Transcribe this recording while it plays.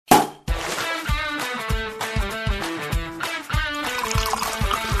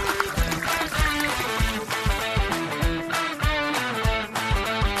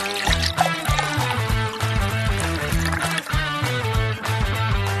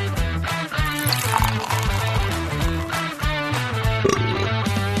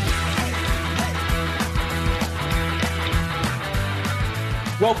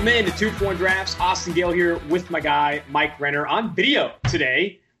Welcome in to 2-for-1 Drafts. Austin Gayle here with my guy, Mike Renner, on video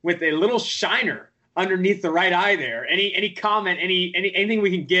today with a little shiner underneath the right eye there. Any comment, anything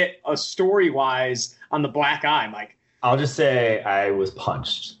we can get story-wise on the black eye, Mike? I'll just say I was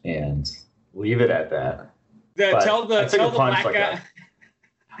punched and leave it at that. Tell the black guy.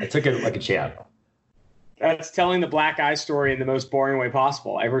 I took it like a champ. That's telling the black eye story in the most boring way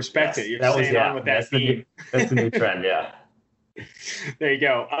possible. I respect it. You're staying on with that theme. That's the new trend, yeah. There you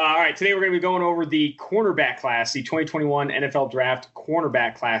go. All right, today we're going to be going over the cornerback class, the 2021 NFL Draft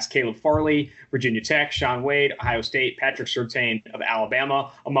cornerback class. Caleb Farley, Virginia Tech; Shaun Wade, Ohio State; Patrick Surtain of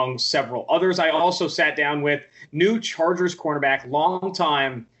Alabama, among several others. I also sat down with new Chargers cornerback,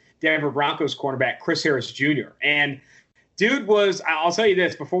 longtime Denver Broncos cornerback, Chris Harris Jr. And dude I'll tell you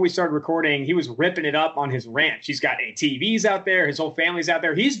this, before we started recording, he was ripping it up on his ranch. He's got ATVs out there. His whole family's out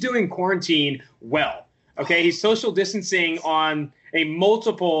there. He's doing quarantine well. Okay, he's social distancing on a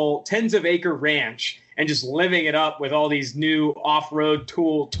multiple tens-of-acre ranch and just living it up with all these new off-road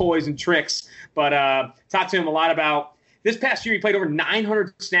toys and tricks. But talked to him a lot about this past year. He played over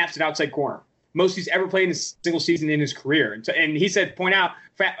 900 snaps at outside corner, most he's ever played in a single season in his career. And he said, point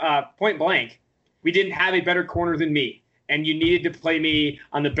blank, we didn't have a better corner than me, and you needed to play me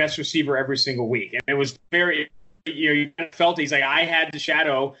on the best receiver every single week. And it was very... you felt he's like, I had to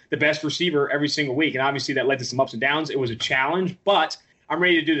shadow the best receiver every single week. And obviously that led to some ups and downs. It was a challenge, but I'm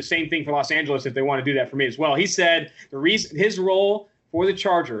ready to do the same thing for Los Angeles if they want to do that for me as well. He said the reason his role for the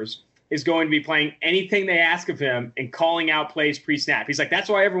Chargers is going to be playing anything they ask of him and calling out plays pre-snap. He's like, that's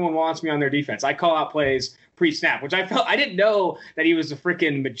why everyone wants me on their defense. I call out plays pre-snap, which I didn't know that he was a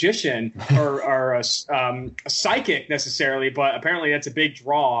freaking magician or a psychic necessarily, but apparently that's a big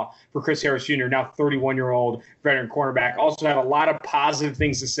draw for Chris Harris Jr., now 31-year-old veteran cornerback. Also had a lot of positive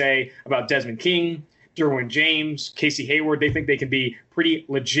things to say about Desmond King, Derwin James, Casey Hayward. They think they can be pretty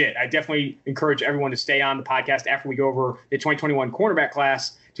legit. I definitely encourage everyone to stay on the podcast after we go over the 2021 cornerback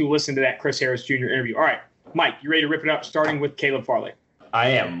class to listen to that Chris Harris Jr. interview. All right, Mike, you ready to rip it up, starting with Caleb Farley? I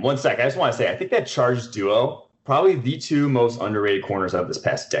am. One sec. I just want to say, I think that Chargers duo, probably the two most underrated corners of this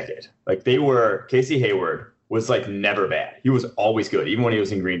past decade. Like Casey Hayward was like never bad. He was always good, even when he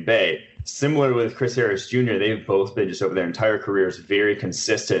was in Green Bay. Similar with Chris Harris Jr., they've both been just over their entire careers very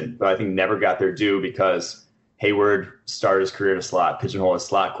consistent, but I think never got their due because Hayward started his career to slot, pigeonhole as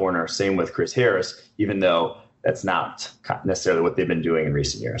slot corner. Same with Chris Harris, even though that's not necessarily what they've been doing in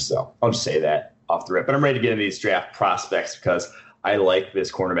recent years. So I'll just say that off the rip. But I'm ready to get into these draft prospects because I like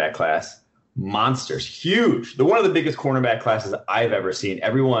this cornerback class. Monsters, huge. They're one of the biggest cornerback classes I've ever seen.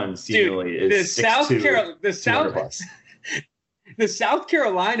 Everyone seemingly is 6'2", the South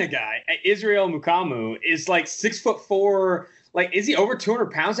Carolina guy, Israel Mukamu, is like 6'4". Like, is he over 200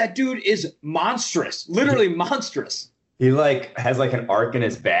 pounds? That dude is monstrous, literally monstrous. He has an arc in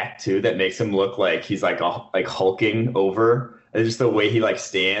his back too that makes him look like he's like hulking over. And just the way he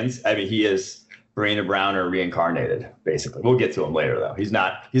stands. I mean, he is Brandon Browner reincarnated, basically. We'll get to him later, though. He's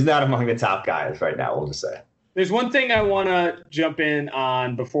not among the top guys right now, we'll just say. There's one thing I want to jump in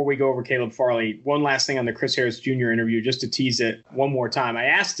on before we go over Caleb Farley. One last thing on the Chris Harris Jr. interview, just to tease it one more time. I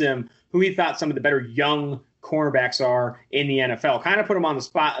asked him who he thought some of the better young cornerbacks are in the NFL. Kind of put him on the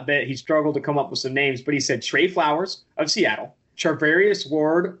spot a bit. He struggled to come up with some names, but he said Trey Flowers of Seattle, Charvarius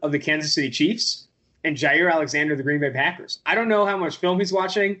Ward of the Kansas City Chiefs, and Jair Alexander of the Green Bay Packers. I don't know how much film he's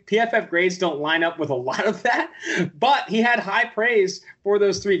watching. PFF grades don't line up with a lot of that, but he had high praise for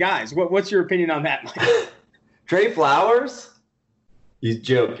those three guys. What's your opinion on that, Mike? Trey Flowers? He's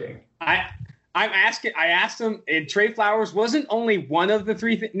joking. I asked him, and Trey Flowers wasn't only one of the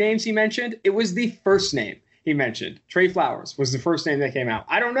three names he mentioned. It was the first name he mentioned. Trey Flowers was the first name that came out.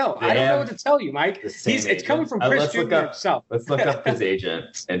 I don't know. I don't know what to tell you, Mike. It's coming from Chris Jr. himself. Let's look up his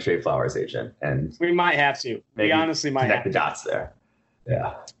agent and Trey Flowers' agent. And we might have to. We honestly might have to. Connect the dots there.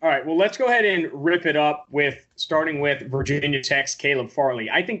 Yeah. All right. Well, let's go ahead and rip it up starting with Virginia Tech's Caleb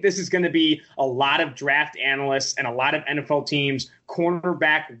Farley. I think this is going to be a lot of draft analysts and a lot of NFL teams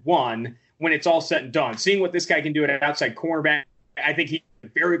cornerback one when it's all said and done. Seeing what this guy can do at outside cornerback, I think he did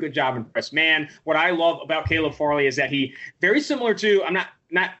a very good job in press man. What I love about Caleb Farley is that he very similar to, I'm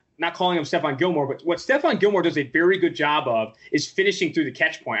not calling him Stephon Gilmore, but what Stephon Gilmore does a very good job of is finishing through the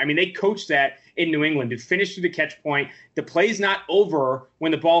catch point. I mean, they coach that in New England to finish through the catch point. The play's not over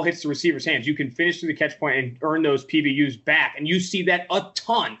when the ball hits the receiver's hands. You can finish through the catch point and earn those PBUs back. And you see that a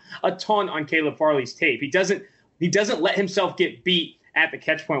ton on Caleb Farley's tape. He doesn't let himself get beat at the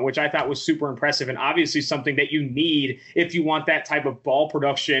catch point, which I thought was super impressive and obviously something that you need if you want that type of ball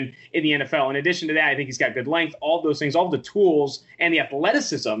production in the NFL. In addition to that, I think he's got good length, all those things, all the tools and the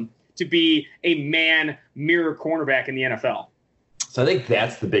athleticism to be a man mirror cornerback in the NFL. So I think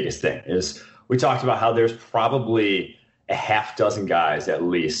that's the biggest thing is we talked about how there's probably a half dozen guys at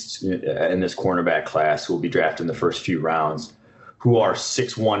least in this cornerback class who will be drafted in the first few rounds who are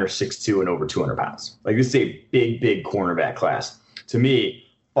 6'1 or 6'2 and over 200 pounds. Like this is a big cornerback class. To me,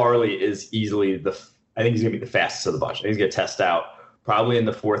 Farley is easily I think he's going to be the fastest of the bunch. I think he's going to test out probably in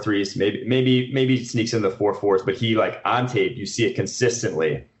the 4.3s, maybe sneaks in the 4.4s, but he like on tape, you see it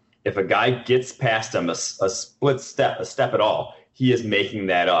consistently. If a guy gets past him a split step, a step at all, he is making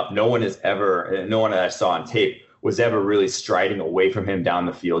that up. No one that I saw on tape was ever really striding away from him down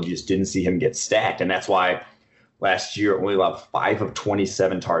the field. You just didn't see him get stacked. And that's why last year only allowed 5 of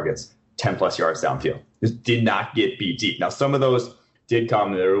 27 targets, 10 plus yards downfield. Just did not get beat deep. Now, some of those did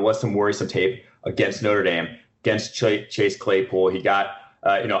come. There was some worrisome tape against Notre Dame, against Chase Claypool. He got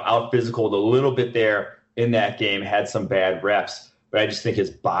out physicaled a little bit there in that game, had some bad reps. But I just think his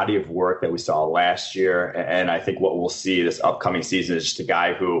body of work that we saw last year, and I think what we'll see this upcoming season is just a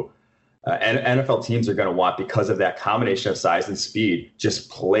guy who NFL teams are going to want because of that combination of size and speed, just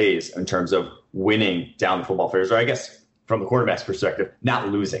plays in terms of winning down the football field, or I guess from the quarterback's perspective, not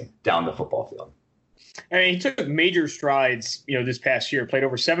losing down the football field. I mean, he took major strides, this past year, played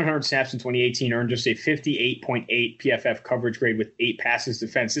over 700 snaps in 2018, earned just a 58.8 PFF coverage grade with 8 passes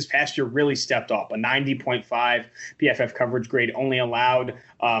defense. This past year really stepped up, a 90.5 PFF coverage grade, only allowed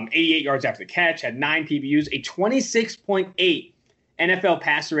 88 yards after the catch, had 9 PBUs, a 26.8 NFL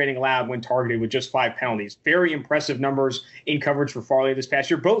passer rating allowed when targeted with just 5 penalties. Very impressive numbers in coverage for Farley this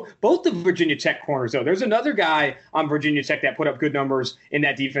past year. Both the Virginia Tech corners, though. There's another guy on Virginia Tech that put up good numbers in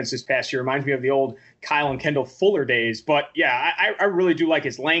that defense this past year. Reminds me of the old Kyle and Kendall Fuller days. But, yeah, I really do like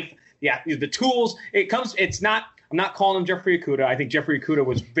his length. Yeah, the tools. I'm not calling him Jeffrey Okudah. I think Jeffrey Okudah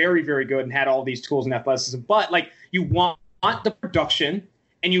was very, very good and had all these tools and athleticism. But, you want the production –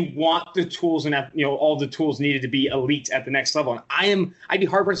 and you want the tools and all the tools needed to be elite at the next level. And I'd be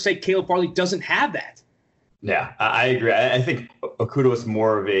hard-pressed to say Caleb Farley doesn't have that. Yeah, I agree. I think Okudah was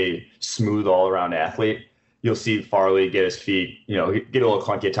more of a smooth all-around athlete. You'll see Farley get his feet, get a little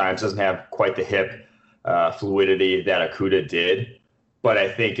clunky at times. Doesn't have quite the hip fluidity that Okudah did. But I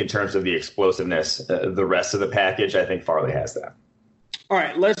think in terms of the explosiveness, the rest of the package, I think Farley has that. All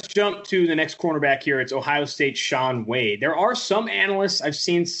right, let's jump to the next cornerback here. It's Ohio State's Shaun Wade. There are some analysts, I've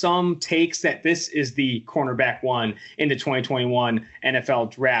seen some takes that this is the cornerback one in the 2021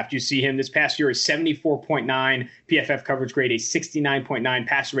 NFL draft. You see him this past year, a 74.9 PFF coverage grade, a 69.9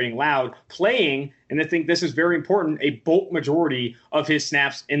 passer rating allowed, playing, and I think this is very important, a bulk majority of his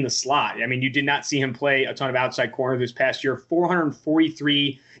snaps in the slot. I mean, you did not see him play a ton of outside corner this past year.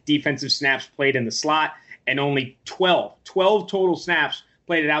 443 defensive snaps played in the slot, and only 12 total snaps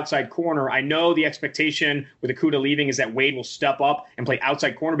played at outside corner. I know the expectation with Okudah leaving is that Wade will step up and play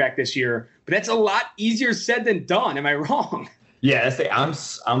outside cornerback this year, but that's a lot easier said than done. Am I wrong? Yeah,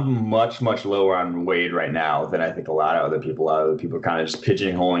 I'm much lower on Wade right now than I think a lot of other people. A lot of other people are kind of just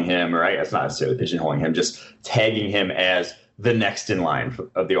pigeonholing him, or I guess not necessarily pigeonholing him, just tagging him as the next in line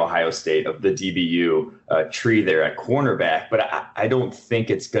of the Ohio State, of the DBU tree there at cornerback. But I don't think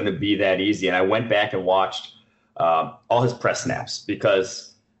it's going to be that easy. And I went back and watched all his press snaps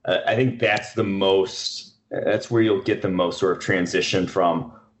because I think that's where you'll get the most sort of transition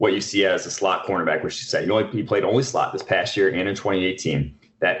from what you see as a slot cornerback, which you said he played only slot this past year and in 2018,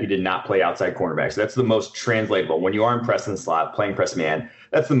 that he did not play outside cornerback. So that's the most translatable. When you are in press and slot, playing press man,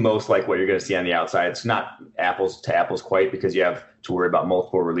 that's the most like what you're going to see on the outside. It's not apples to apples quite because you have to worry about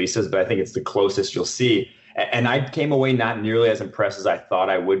multiple releases, but I think it's the closest you'll see. And I came away not nearly as impressed as I thought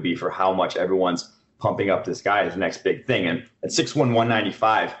I would be for how much everyone's pumping up this guy as the next big thing. And at 6'1",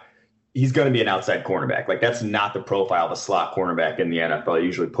 195, he's going to be an outside cornerback. Like, that's not the profile of a slot cornerback in the NFL. They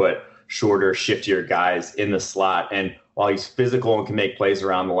usually put shorter, shiftier guys in the slot. And while he's physical and can make plays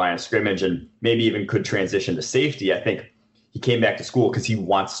around the line of scrimmage and maybe even could transition to safety, I think he came back to school because he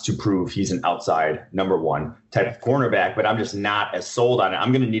wants to prove he's an outside number one type of cornerback, but I'm just not as sold on it.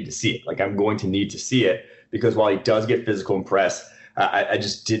 I'm going to need to see it. Like, I'm going to need to see it because while he does get physical and press, I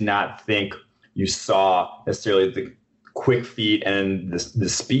just did not think you saw necessarily the quick feet and the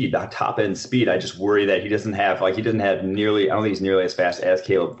speed, the top end speed. I just worry that he doesn't have nearly, I don't think he's nearly as fast as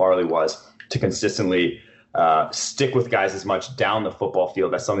Caleb Farley was to consistently stick with guys as much down the football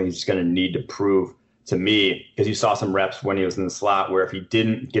field. That's something he's just going to need to prove to me, because you saw some reps when he was in the slot where if he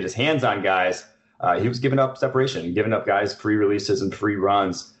didn't get his hands on guys, he was giving up separation, giving up guys free releases and free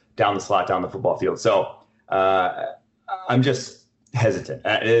runs down the slot, down the football field. So I'm just hesitant.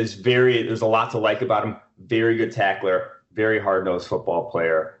 There's a lot to like about him. Very good tackler, very hard-nosed football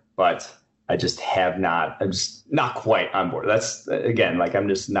player, but I'm just not quite on board. That's, again, like, I'm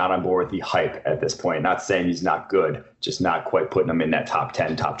just not on board with the hype at this point. Not saying he's not good, just not quite putting him in that top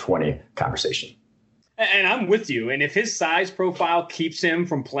 10, top 20 conversation. And I'm with you. And if his size profile keeps him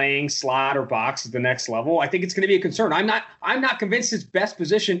from playing slot or box at the next level, I think it's going to be a concern. I'm not convinced his best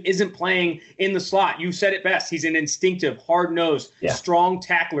position isn't playing in the slot. You said it best. He's an instinctive, hard-nosed, strong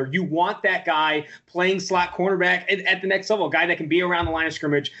tackler. You want that guy playing slot cornerback at the next level, a guy that can be around the line of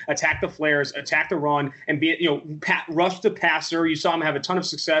scrimmage, attack the flares, attack the run, and be, rush the passer. You saw him have a ton of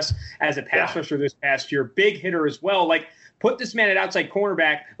success as a pass rusher this past year. Big hitter as well. Like, put this man at outside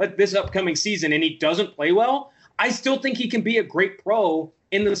cornerback this upcoming season, and he doesn't play well, I still think he can be a great pro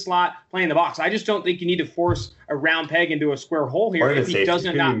in the slot playing the box. I just don't think you need to force a round peg into a square hole here. Or if he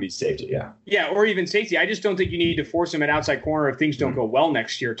doesn't even be safety, Yeah, or even safety. I just don't think you need to force him at outside corner if things don't go well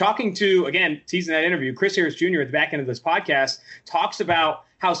next year. Talking to, again, teasing that interview, Chris Harris Jr. at the back end of this podcast talks about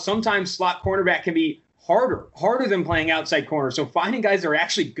how sometimes slot cornerback can be harder than playing outside corner. So finding guys that are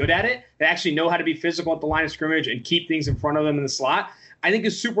actually good at it, that actually know how to be physical at the line of scrimmage and keep things in front of them in the slot, I think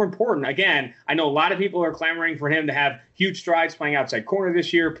is super important. Again, I know a lot of people are clamoring for him to have huge strides playing outside corner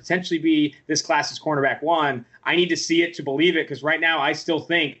this year, potentially be this class's cornerback one. I need to see it to believe it, because right now I still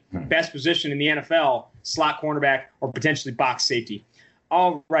think best position in the NFL, slot cornerback or potentially box safety.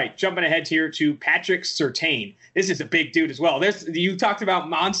 All right, jumping ahead here to Patrick Surtain. This is a big dude as well. You talked about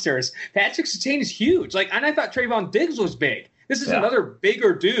monsters. Patrick Surtain is huge. And I thought Trayvon Diggs was big. This is another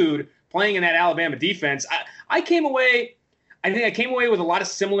bigger dude playing in that Alabama defense. I came away with a lot of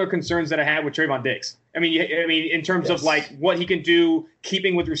similar concerns that I had with Trayvon Diggs. I mean, in terms of what he can do,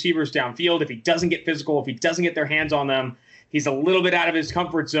 keeping with receivers downfield. If he doesn't get physical, if he doesn't get their hands on them, he's a little bit out of his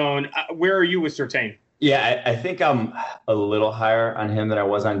comfort zone. Where are you with Surtain? Yeah, I think I'm a little higher on him than I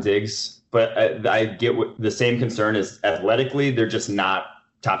was on Diggs, but I get the same concern is athletically, they're just not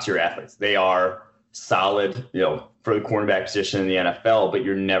top-tier athletes. They are solid, for the cornerback position in the NFL, but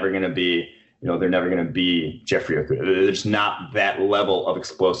you're never going to be, they're never going to be Jeffrey Okudah. There's not that level of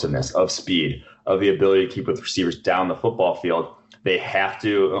explosiveness, of speed, of the ability to keep with receivers down the football field. They have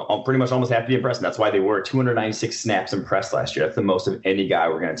to pretty much almost have to be impressed. And that's why they were 296 snaps impressed last year. That's the most of any guy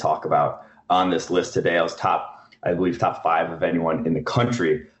we're going to talk about on this list today. I was top 5 of anyone in the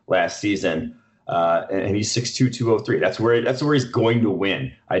country last season. And he's 6'2", 203. That's where he's going to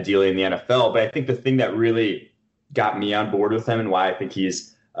win, ideally, in the NFL. But I think the thing that really got me on board with him and why I think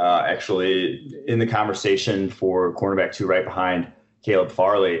he's actually in the conversation for cornerback 2 right behind Caleb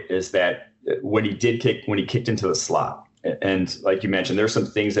Farley is that when he kicked into the slot, and like you mentioned, there's some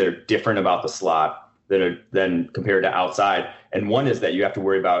things that are different about the slot than compared to outside. And one is that you have to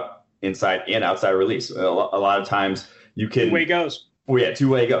worry about inside and outside release. A lot of times you can two-way goes.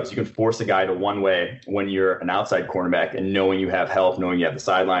 Two-way goes. You can force a guy to one way when you're an outside cornerback and knowing you have help, knowing you have the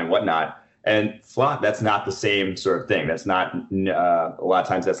sideline, whatnot. And slot, that's not the same sort of thing. That's not a lot of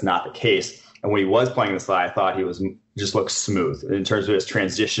times that's not the case. And when he was playing the slot, I thought he just looked smooth in terms of his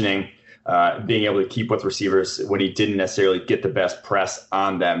transitioning, being able to keep with receivers when he didn't necessarily get the best press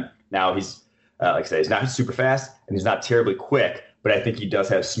on them. Now he's like I say, he's not super fast and he's not terribly quick, but I think he does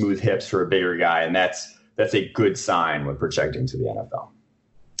have smooth hips for a bigger guy, and that's a good sign when projecting to the NFL.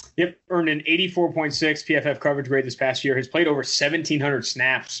 Yep, earned an 84.6 PFF coverage grade this past year. Has played over 1,700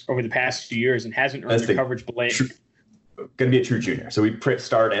 snaps over the past few years and hasn't earned the coverage below. Going to be a true junior. So we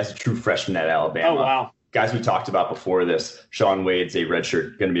started as a true freshman at Alabama. Oh, wow. Guys we talked about before this, Shaun Wade's going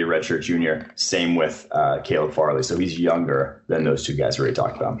to be a redshirt junior. Same with Caleb Farley. So he's younger than those two guys we already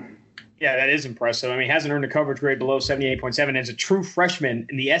talked about. Yeah, that is impressive. I mean, he hasn't earned a coverage grade below 78.7. As a true freshman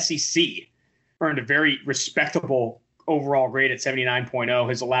in the SEC, earned a very respectable overall grade at 79.0,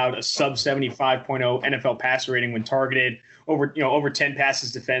 has allowed a sub 75.0 NFL passer rating when targeted, over 10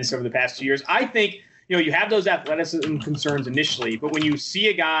 passes defense over the past 2 years. I think, you have those athleticism concerns initially, but when you see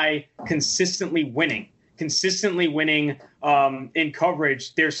a guy consistently winning in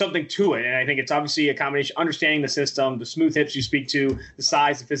coverage, there's something to it. And I think it's obviously a combination, understanding the system, the smooth hips you speak to, the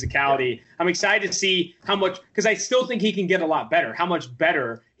size, the physicality. I'm excited to see how much, because I still think he can get a lot better. How much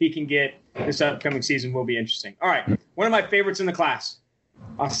better he can get this upcoming season will be interesting. All right, one of my favorites in the class,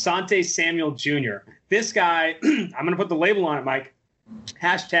 Asante Samuel Jr. This guy, I'm going to put the label on it, Mike,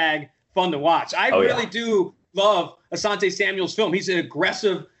 #fun to watch. I really do love Asante Samuel's film. He's an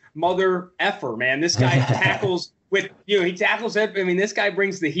aggressive mother effer, man. This guy tackles with, he tackles it. I mean, this guy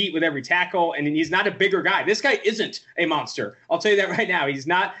brings the heat with every tackle, and he's not a bigger guy. This guy isn't a monster. I'll tell you that right now. He's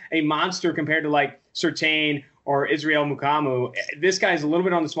not a monster compared to like Surtain or Israel Mukamu. This guy is a little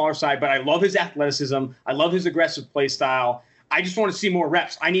bit on the smaller side, but I love his athleticism. I love his aggressive play style. I just want to see more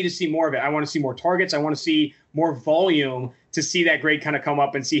reps. I need to see more of it. I want to see more targets. I want to see more volume to see that grade kind of come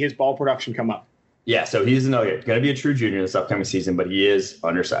up and see his ball production come up? Yeah, so he's going to be a true junior this upcoming season, but he is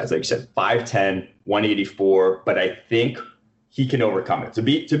undersized. Like you said, 5'10", 184, but I think he can overcome it. To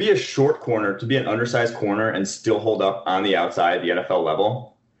be a short corner, to be an undersized corner and still hold up on the outside at the NFL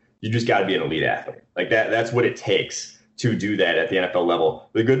level, you just got to be an elite athlete. Like that's what it takes to do that at the NFL level.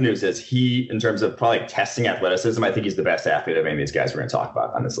 The good news is he, in terms of probably testing athleticism, I think he's the best athlete of any of these guys we're going to talk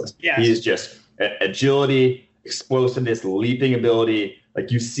about on this list. Yes. He is just agility, explosiveness, leaping ability. Like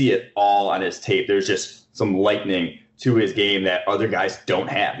you see it all on his tape. There's just some lightning to his game that other guys don't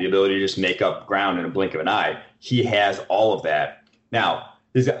have. The ability to just make up ground in a blink of an eye. He has all of that. Now,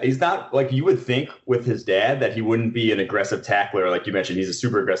 he's not like you would think with his dad that he wouldn't be an aggressive tackler. Like you mentioned, he's a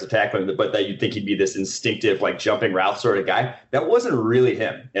super aggressive tackler, but that you'd think he'd be this instinctive, like jumping route sort of guy. That wasn't really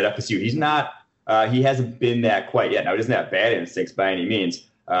him at FSU. He's not, he hasn't been that quite yet. Now, he doesn't have bad instincts by any means.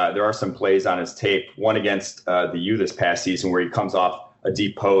 There are some plays on his tape, one against the U this past season where he comes off a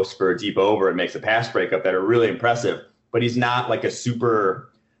deep post for a deep over and makes a pass breakup that are really impressive, but he's not like a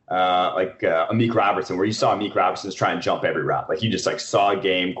super, Amik Robertson, where you saw Amik Robertson's try and jump every route. Like he just like saw a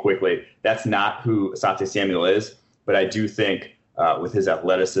game quickly. That's not who Asante Samuel is. But I do think with his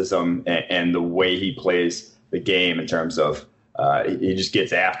athleticism and the way he plays the game in terms of he just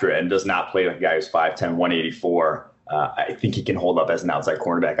gets after it and does not play like a guy who's 5'10", 184. I think he can hold up as an outside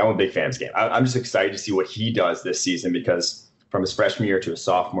cornerback. I'm a big fan of his game. I'm just excited to see what he does this season because from his freshman year to his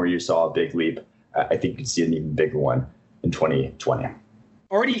sophomore, you saw a big leap. I think you can see an even bigger one in 2020.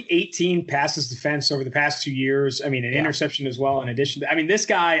 Already 18 passes defense over the past 2 years. I mean, an interception as well in addition. I mean, this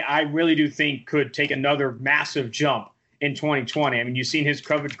guy, I really do think could take another massive jump in 2020. I mean, you've seen his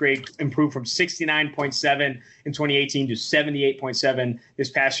coverage grade improve from 69.7 in 2018 to 78.7 this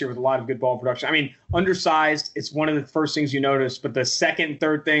past year with a lot of good ball production. I mean, undersized, it's one of the first things you notice, but the second and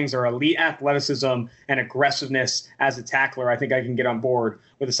third things are elite athleticism and aggressiveness as a tackler. I think I can get on board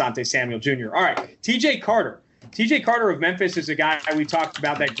with Asante Samuel Jr. All right, TJ Carter. TJ Carter of Memphis is a guy we talked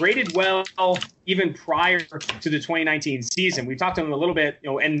about that graded well even prior to the 2019 season. We talked to him a little bit,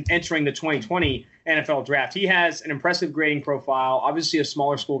 and entering the 2020 NFL draft. He has an impressive grading profile, obviously a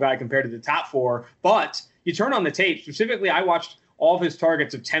smaller school guy compared to the top four, but you turn on the tape, specifically I watched all of his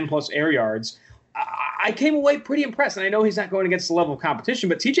targets of 10-plus air yards. I came away pretty impressed, and I know he's not going against the level of competition,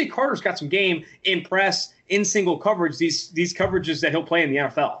 but TJ Carter's got some game in press, in single coverage, these coverages that he'll play in the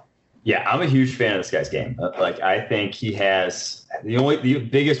NFL. Yeah, I'm a huge fan of this guy's game. I think he has the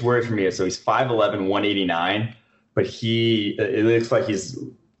biggest word for me is so he's 5'11", 189, but it looks like he's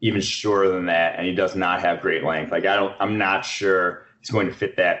even shorter than that, and he does not have great length. I'm not sure he's going to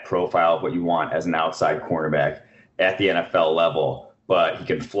fit that profile of what you want as an outside cornerback at the NFL level, but he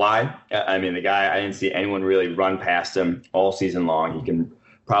can fly. I mean, the guy, I didn't see anyone really run past him all season long. He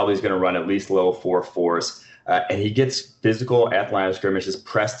probably is going to run at least low 4.4s. And he gets physical at line of scrimmage. His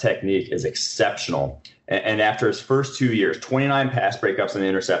press technique is exceptional. And after his first 2 years, 29 pass breakups and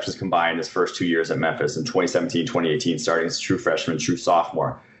interceptions combined his first 2 years at Memphis in 2017, 2018, starting as a true freshman, true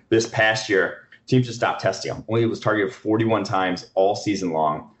sophomore. This past year, teams just stopped testing him. Only was targeted 41 times all season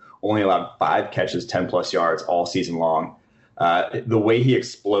long. Only allowed 5 catches, 10-plus yards all season long. The way he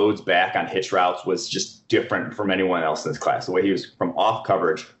explodes back on hitch routes was just different from anyone else in this class. The way he was from off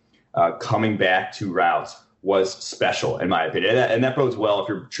coverage, coming back to routes, was special, in my opinion. And that bodes well if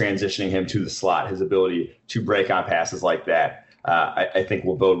you're transitioning him to the slot. His ability to break on passes like that, I think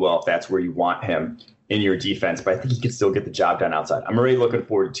will bode well if that's where you want him in your defense. But I think he can still get the job done outside. I'm already looking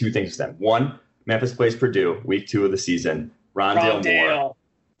forward to 2 things with them. 1, Memphis plays Purdue, week 2 of the season. Rondale Moore,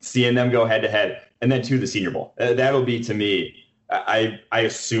 seeing them go head-to-head. And then 2, the Senior Bowl. That'll be, to me, I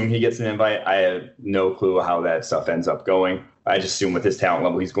assume he gets an invite. I have no clue how that stuff ends up going. I just assume with his talent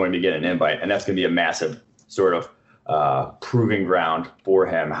level, he's going to get an invite. And that's going to be a massive sort of proving ground for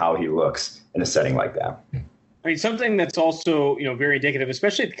him, how he looks in a setting like that. I mean, something that's also, very indicative,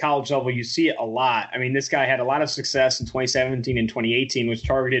 especially at the college level, you see it a lot. I mean, this guy had a lot of success in 2017 and 2018, was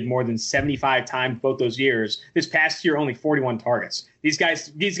targeted more than 75 times both those years. This past year, only 41 targets. These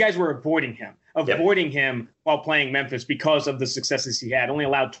guys were avoiding him while playing Memphis because of the successes he had. Only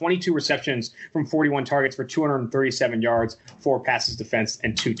allowed 22 receptions from 41 targets for 237 yards, 4 passes defense,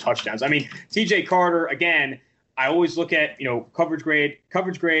 and 2 touchdowns. I mean, TJ Carter, again, I always look at, coverage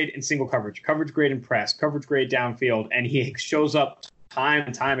grade and single coverage grade and press, coverage grade downfield, and he shows up time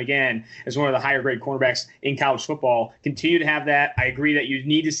and time again as one of the higher grade cornerbacks in college football. Continue to have that. I agree that you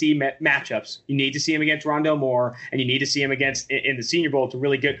need to see matchups. You need to see him against Rondale Moore, and you need to see him against in the Senior Bowl to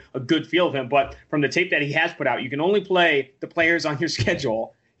really get a good feel of him. But from the tape that he has put out, you can only play the players on your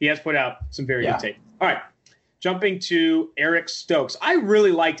schedule. He has put out some very good tape. All right. jumping to Eric Stokes. I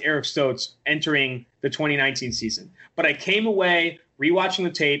really liked Eric Stokes entering the 2019 season, but I came away rewatching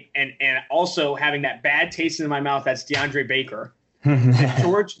the tape and also having that bad taste in my mouth. That's DeAndre Baker.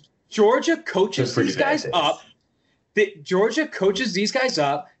 Georgia coaches these guys up. Georgia coaches these guys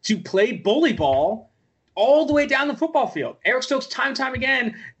up to play bully ball all the way down the football field. Eric Stokes, time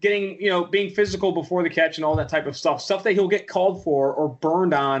again, getting, being physical before the catch and all that type of stuff that he'll get called for or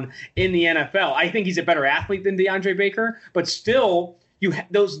burned on in the NFL. I think he's a better athlete than DeAndre Baker, but still,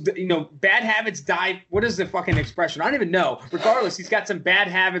 those bad habits die. What is the fucking expression? I don't even know. Regardless, he's got some bad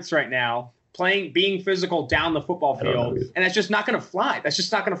habits right now, being physical down the football field, and that's just not going to fly. That's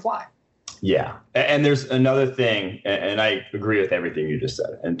just not going to fly. Yeah. And there's another thing, and I agree with everything you just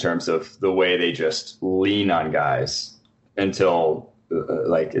said in terms of the way they just lean on guys until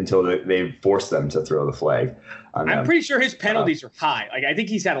they force them to throw the flag on them. I'm pretty sure his penalties are high. Like, I think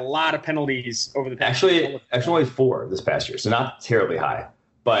he's had a lot of penalties over the past year. Actually only 4 this past year, so not terribly high.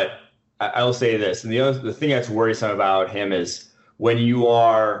 But I will say this, and the thing that's worrisome about him is when you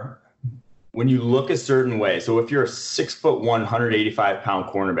look a certain way. So if you're a 6'1", 185-pound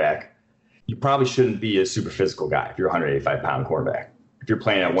cornerback, you probably shouldn't be a super physical guy if you're a 185-pound cornerback, if you're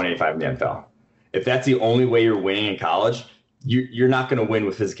playing at 185 in the NFL. If that's the only way you're winning in college, you're not going to win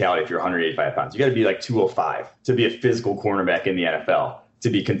with physicality if you're 185 pounds. You got to be like 205 to be a physical cornerback in the NFL, to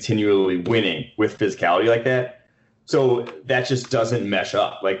be continually winning with physicality like that. So that just doesn't mesh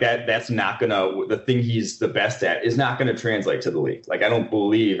up. Like that's not going to – the thing he's the best at is not going to translate to the league. Like, I don't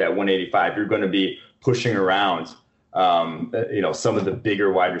believe at 185 you're going to be pushing around some of the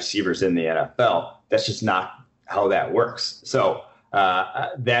bigger wide receivers in the NFL. That's just not how that works. So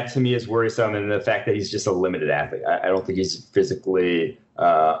that to me is worrisome. And the fact that he's just a limited athlete. I don't think he's physically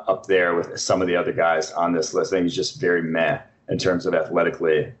up there with some of the other guys on this list. I think he's just very meh in terms of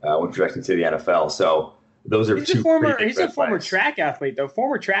athletically when projecting to the NFL. So those are he's a former track athlete, though.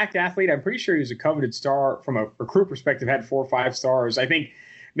 Former track athlete. I'm pretty sure he was a coveted star from a recruit perspective, had 4 or 5 stars. I think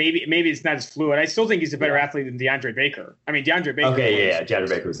maybe it's not as fluid. I still think he's a better athlete than DeAndre Baker. I mean, DeAndre Baker. Okay, DeAndre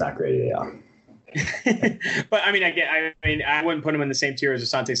Baker was not great. Yeah. But I mean, I wouldn't put him in the same tier as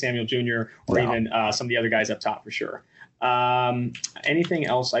Asante Samuel Jr. or even some of the other guys up top for sure. Anything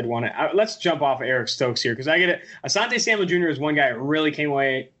else I'd want to? Let's jump off of Eric Stokes here because I get it. Asante Samuel Jr. is one guy I really came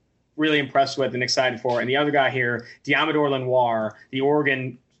away really impressed with and excited for, and the other guy here, Diamador Lenoir, the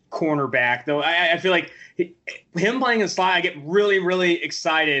Oregon cornerback. Though I feel like him playing in the slot, I get really, really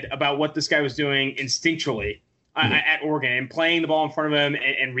excited about what this guy was doing instinctually at Oregon and playing the ball in front of him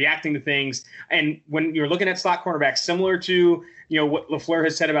and reacting to things. And when you're looking at slot cornerbacks, similar to what LaFleur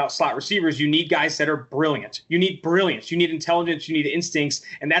has said about slot receivers, you need guys that are brilliant. You need brilliance. You need intelligence. You need instincts.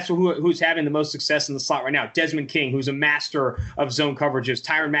 And that's who's having the most success in the slot right now. Desmond King, who's a master of zone coverages.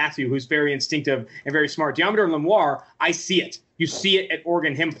 Tyrann Mathieu, who's very instinctive and very smart. Diamador Lenoir, I see it. You see it at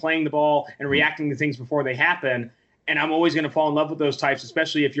Oregon, him playing the ball and reacting to things before they happen. And I'm always going to fall in love with those types,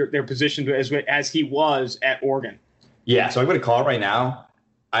 especially if they're positioned as he was at Oregon. Yeah, so I'm going to call it right now.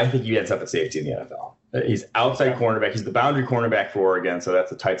 I think he ends up at safety in the NFL. He's outside cornerback. He's the boundary cornerback for Oregon, so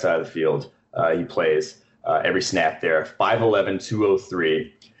that's the tight side of the field. He plays every snap there. 5'11",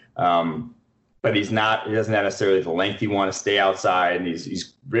 203. But he doesn't have necessarily the length you want to stay outside. And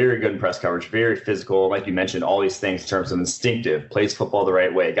he's very good in press coverage, very physical. Like you mentioned, all these things in terms of instinctive, plays football the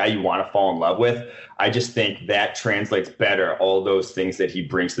right way, a guy you want to fall in love with. I just think that translates better, all those things that he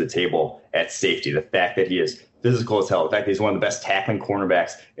brings to the table at safety. The fact that he is physical as hell. The fact that he's one of the best tackling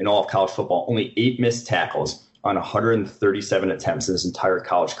cornerbacks in all of college football. Only 8 missed tackles on 137 attempts in his entire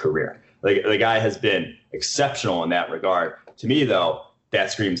college career. The guy has been exceptional in that regard. To me, though,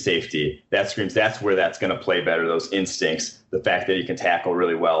 that screams safety. That screams that's where that's going to play better, those instincts, the fact that he can tackle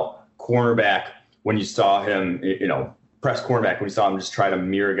really well. Cornerback, when you saw him, press cornerback, when you saw him just try to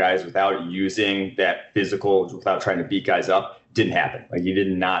mirror guys without using that physical, without trying to beat guys up, didn't happen. Like, he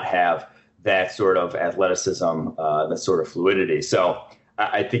did not have that sort of athleticism, that sort of fluidity. So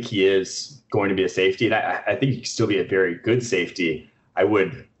I think he is going to be a safety, and I think he can still be a very good safety.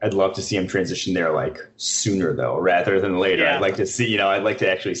 I'd love to see him transition there like sooner though, rather than later. Yeah. I'd like to see, I'd like to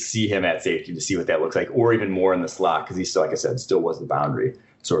actually see him at safety to see what that looks like, or even more in the slot, because he still, like I said, still was the boundary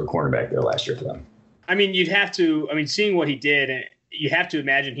sort of cornerback there last year for them. I mean, seeing what he did, you have to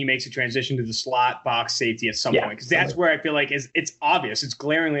imagine he makes a transition to the slot box safety at some point, because that's where I feel like it's obvious. It's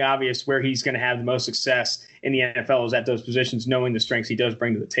glaringly obvious where he's going to have the most success in the NFL is at those positions, knowing the strengths he does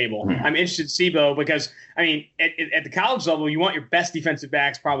bring to the table. Mm-hmm. I'm interested to see, though, because, I mean, at the college level, you want your best defensive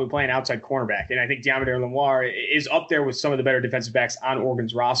backs probably playing outside cornerback. And I think Diamador Lenoir is up there with some of the better defensive backs on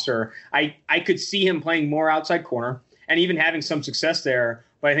Oregon's roster. I could see him playing more outside corner and even having some success there.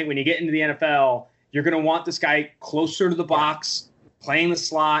 But I think when you get into the NFL, You're going to want this guy closer to the box, playing the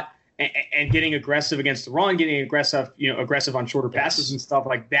slot, and getting aggressive against the run, getting aggressive on shorter passes and stuff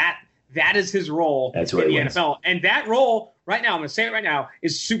like that. That is his role in the NFL. And that role right now, I'm going to say it right now,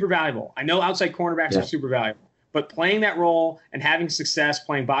 is super valuable. I know outside cornerbacks are super valuable, but playing that role and having success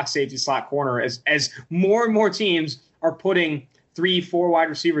playing box safety, slot corner, as more and more teams are putting 3-4 wide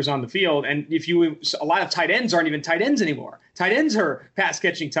receivers on the field. And a lot of tight ends aren't even tight ends anymore. Tight ends are pass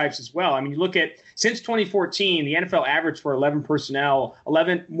catching types as well. I mean, you look at since 2014, the NFL average for 11 personnel,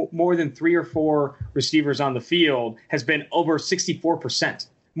 more than 3 or 4 receivers on the field has been over 64%.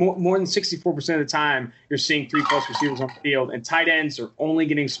 More than 64% of the time, you're seeing 3+ receivers on the field, and tight ends are only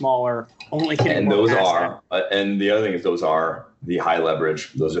getting smaller, only getting and more. And the other thing is those are the high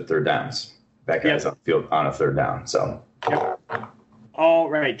leverage. Those are third downs. That guy's on the field on a third down. So. Yep. All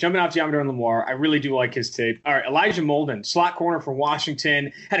right, jumping off Deommodore and Lamar, I really do like his tape. All right, Elijah Molden, slot corner for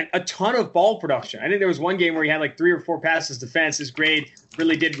Washington, had a ton of ball production. I think there was one game where he had like 3 or 4 passes defense. His grade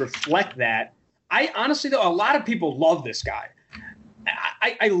really did reflect that. I honestly, though, a lot of people love this guy.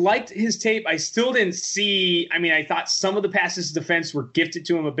 I liked his tape. I still didn't see – I mean, I thought some of the passes defense were gifted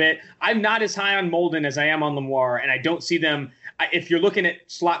to him a bit. I'm not as high on Molden as I am on Lamar, and I don't see them – if you're looking at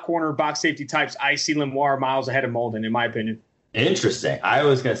slot corner, box safety types, I see Lamar miles ahead of Molden, in my opinion. Interesting. I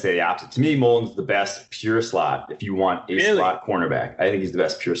was going to say the opposite. To me, Molden's the best pure slot if you want a slot cornerback. I think he's the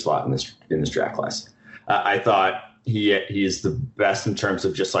best pure slot in this draft class. I thought he's the best in terms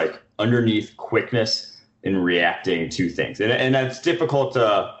of just like underneath quickness in reacting to things. And that's difficult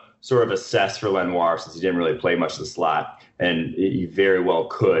to sort of assess for Lenoir since he didn't really play much of the slot, and he very well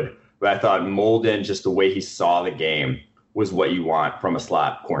could. But I thought Molden, just the way he saw the game, was what you want from a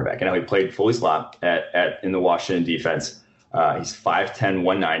slot cornerback. I know he played fully slot in the Washington defense. He's 5'10",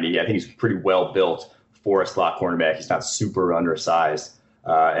 190. I think he's pretty well built for a slot cornerback. He's not super undersized.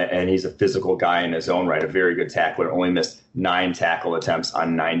 And he's a physical guy in his own right, a very good tackler. Only missed 9 tackles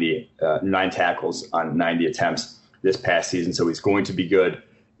on 90 attempts this past season. So he's going to be good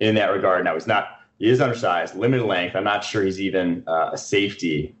in that regard. Now he is undersized, limited length. I'm not sure he's even a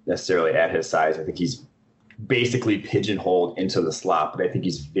safety necessarily at his size. I think he's basically pigeonholed into the slot, but I think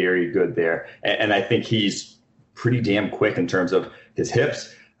he's very good there. And I think he's pretty damn quick in terms of his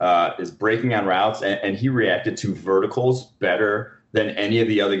hips, his breaking on routes, and he reacted to verticals better than any of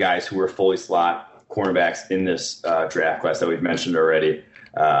the other guys who were fully slot cornerbacks in this draft class that we've mentioned already.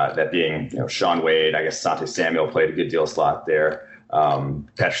 That being, Shaun Wade, I guess Sante Samuel played a good deal of slot there.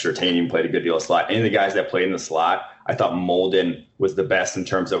 Patrick Surtain played a good deal of slot. Any of the guys that played in the slot, I thought Molden was the best in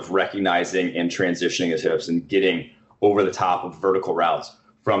terms of recognizing and transitioning his hips and getting over the top of vertical routes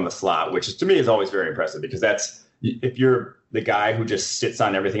from the slot, which to me is always very impressive because that's, if you're the guy who just sits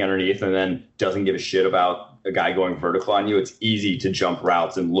on everything underneath and then doesn't give a shit about a guy going vertical on you, it's easy to jump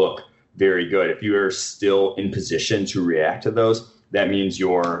routes and look very good. If you are still in position to react to those, that means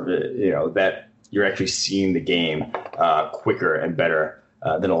that you're actually seeing the game quicker and better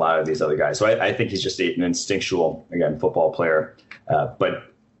than a lot of these other guys. So I think he's just an instinctual, again, football player.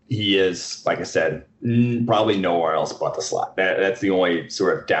 But he is, like I said, probably nowhere else but the slot. That's the only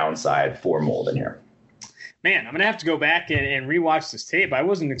sort of downside for Molden here. Man, I'm going to have to go back and rewatch this tape. I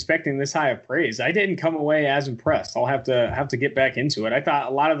wasn't expecting this high of praise. I didn't come away as impressed. I'll have to get back into it. I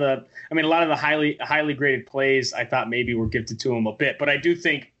thought a lot of the highly graded plays I thought maybe were gifted to him a bit, but I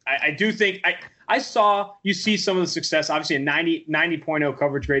saw you see some of the success. Obviously a 90.0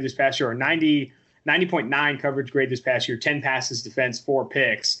 coverage grade this past year, or 90.9 coverage grade this past year, 10 passes defense, 4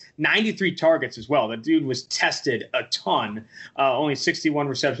 picks, 93 targets as well. The dude was tested a ton, only 61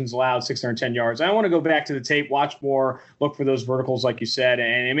 receptions allowed, 610 yards. I want to go back to the tape, watch more, look for those verticals like you said,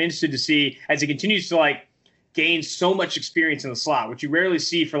 and I'm interested to see as he continues to gain so much experience in the slot, which you rarely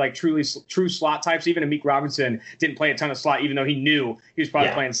see for true slot types. Even Amik Robinson didn't play a ton of slot, even though he knew he was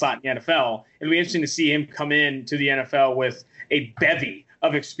probably playing slot in the NFL. It'll be interesting to see him come in to the NFL with a bevy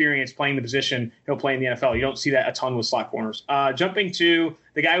of experience playing the position he'll play in the NFL. You don't see that a ton with slot corners. Jumping to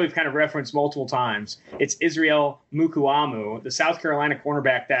the guy we've kind of referenced multiple times, it's Israel Mukuamu, the South Carolina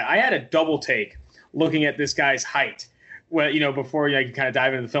cornerback that I had a double take looking at this guy's height. Well, before I can kind of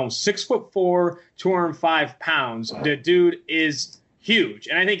dive into the film, 6'4", 205 pounds. The dude is huge.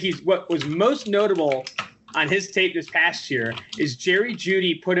 And I think what was most notable on his tape this past year is Jerry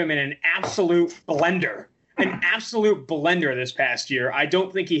Jeudy put him in an absolute blender this past year. I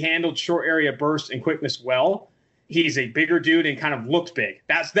don't think he handled short area burst and quickness well. He's a bigger dude and kind of looked big.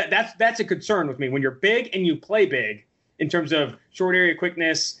 That's a concern with me. When you're big and you play big in terms of short area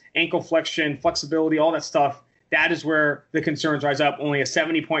quickness, ankle flexion, flexibility, all that stuff, that is where the concerns rise up. Only a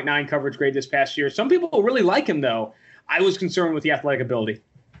 70.9 coverage grade this past year. Some people really like him, though. I was concerned with the athletic ability.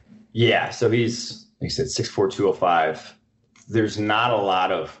 Yeah, so he's, like I said, 6'4", 205. There's not a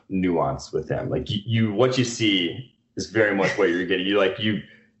lot of nuance with him. Like what you see is very much what you're getting.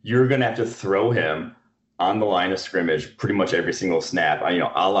 You're going to have to throw him on the line of scrimmage pretty much every single snap, a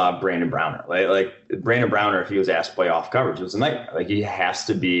la Brandon Browner. Like Brandon Browner, if he was asked to play off coverage, it was a nightmare. Like he has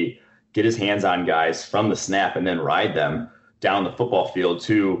to get his hands on guys from the snap and then ride them down the football field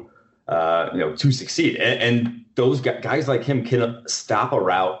to succeed. And those guys like him can stop a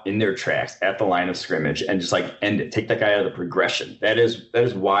route in their tracks at the line of scrimmage and just like end it, take that guy out of the progression. That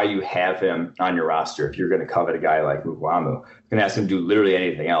is why you have him on your roster. If you're going to covet a guy like Mukuamu, you're going to ask him to do literally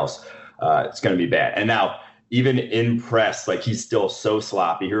anything else. It's going to be bad. And now, even in press, like he's still so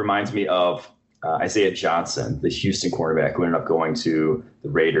sloppy. He reminds me of Isaiah Johnson, the Houston cornerback who ended up going to the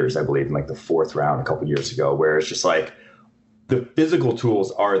Raiders, I believe, in like the 4th round a couple years ago, where it's just like the physical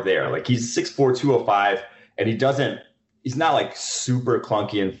tools are there. Like he's 6'4", 205, and he's not like super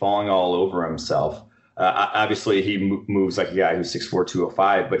clunky and falling all over himself. Obviously, he moves like a guy who's 6'4",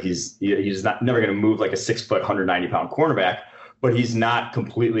 205, but he's never going to move like a 6 foot, 190-pound cornerback. But he's not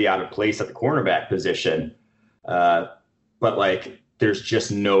completely out of place at the cornerback position. But like, there's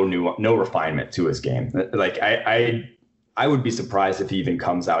just no refinement to his game. Like I would be surprised if he even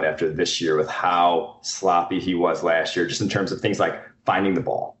comes out after this year with how sloppy he was last year, just in terms of things like finding the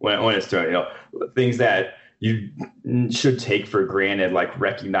ball when it's thrown, things that you should take for granted, like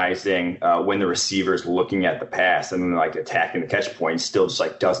recognizing when the receiver's looking at the pass and then like attacking the catch point, still just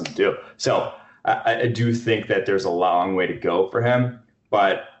like doesn't do. So I do think that there's a long way to go for him,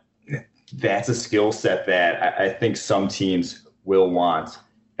 but that's a skill set that I think some teams will want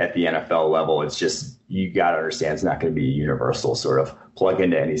at the NFL level. It's just, you got to understand it's not going to be a universal sort of plug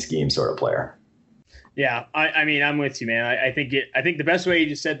into any scheme sort of player. Yeah, I mean, I'm with you, man. I think the best way you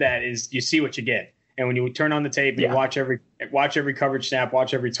just said that is you see what you get. And when you turn on the tape and you watch every coverage snap,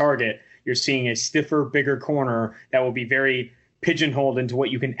 watch every target, you're seeing a stiffer, bigger corner that will be very pigeonholed into what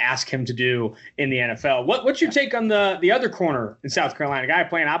you can ask him to do in the NFL. What's your take on the other corner in South Carolina? A guy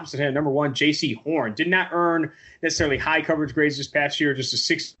playing opposite him, number 1, J.C. Horn. Did not earn necessarily high coverage grades this past year, just a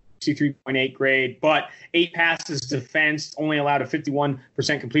 63.8 grade, but 8 passes defensed, only allowed a 51%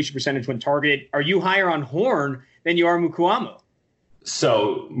 completion percentage when targeted. Are you higher on Horn than you are Mukuamu?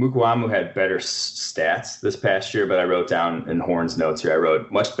 So Mukuamu had better stats this past year, but I wrote down in Horn's notes here, I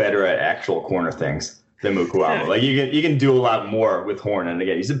wrote much better at actual corner things than Mukuamu. Like you can do a lot more with Horn. And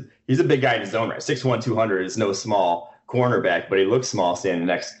again, he's a big guy in his own right. 6'1", 200 is no small cornerback, but he looks small standing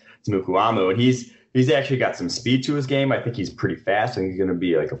next to Mukuamu. And he's actually got some speed to his game. I think he's pretty fast. I think he's going to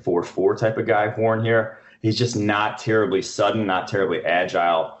be like a 4.4 type of guy, Horn here. He's just not terribly sudden, not terribly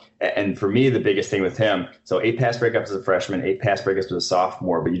agile. And for me, the biggest thing with him, so 8 pass breakups as a freshman, 8 pass breakups as a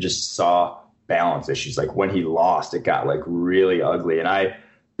sophomore, but you just saw balance issues. Like when he lost, it got like really ugly. And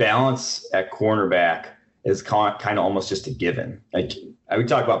balance at cornerback is kind of almost just a given. Like we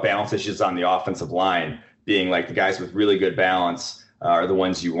talk about balance issues on the offensive line being like the guys with really good balance are the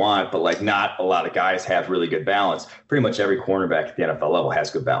ones you want, but like not a lot of guys have really good balance. Pretty much every cornerback at the NFL level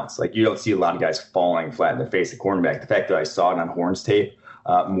has good balance. Like you don't see a lot of guys falling flat in the face of cornerback. The fact that I saw it on Horn's tape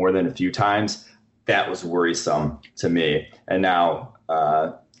more than a few times, that was worrisome to me. And now,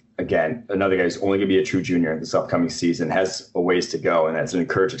 again, another guy who's only going to be a true junior this upcoming season, has a ways to go, and that's an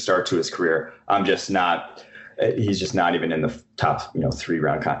encouraging start to his career. He's just not even in the top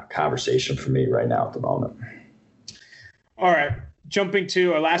 3-round conversation for me right now at the moment. All right. Jumping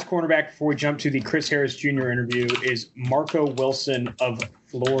to our last cornerback before we jump to the Chris Harris Jr. interview is Marco Wilson of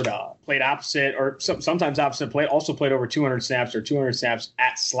Florida. Played opposite, or sometimes opposite, also played over 200 snaps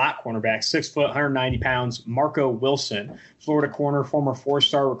at slot cornerback. 6 foot, 190 pounds. Marco Wilson, Florida corner, former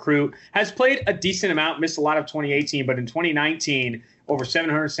 4-star recruit, has played a decent amount, missed a lot of 2018, but in 2019, over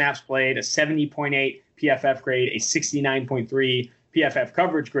 700 snaps played, a 70.8 PFF grade, a 69.3 PFF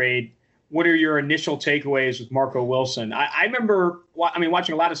coverage grade. What are your initial takeaways with Marco Wilson? I remember,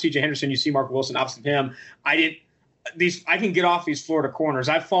 watching a lot of C.J. Henderson. You see Marco Wilson opposite him. I can get off these Florida corners.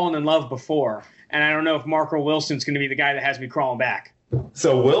 I've fallen in love before, and I don't know if Marco Wilson's going to be the guy that has me crawling back.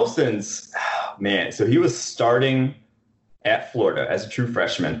 So Wilson's, so he was starting at Florida as a true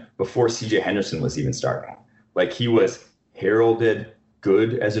freshman before C.J. Henderson was even starting. Like he was heralded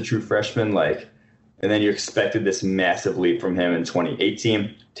good as a true freshman, and then you expected this massive leap from him in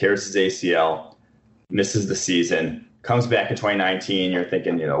 2018, tears his ACL, misses the season, comes back in 2019. You're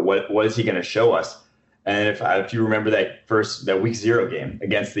thinking, what is he going to show us? And if you remember that week 0 game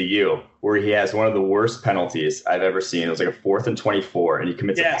against the U, where he has one of the worst penalties I've ever seen. It was like a 4th and 24, and he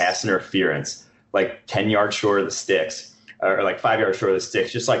commits a pass interference, like 10 yards short of the sticks, or like 5 yards short of the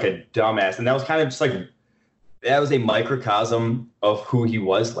sticks, just like a dumbass. And that was kind of just like that was a microcosm of who he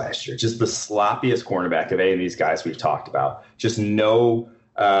was last year. Just the sloppiest cornerback of any of these guys we've talked about. Just no.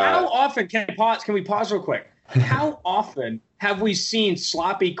 How often can we pause real quick? How often have we seen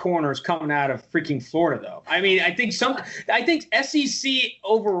sloppy corners coming out of freaking Florida, though? I mean, I think SEC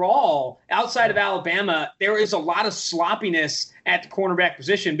overall, outside of Alabama, there is a lot of sloppiness at the cornerback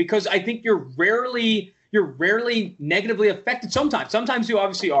position because I think you're rarely negatively affected. Sometimes you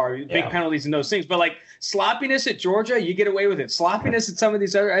obviously are, big penalties and those things, but like sloppiness at Georgia, you get away with it. Sloppiness at some of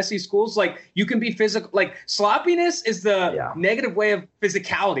these other SEC schools, like you can be physical. Like sloppiness is the negative way of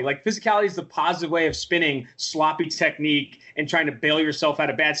physicality. Like physicality is the positive way of spinning sloppy technique and trying to bail yourself out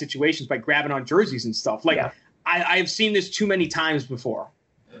of bad situations by grabbing on jerseys and stuff. Like I've seen this too many times before.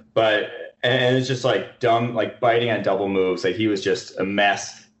 And it's just like dumb, like biting on double moves. Like he was just a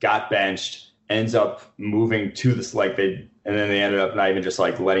mess, got benched, ends up moving to this, and then they ended up not even just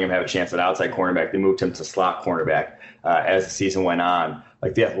like letting him have a chance at outside cornerback. They moved him to slot cornerback as the season went on.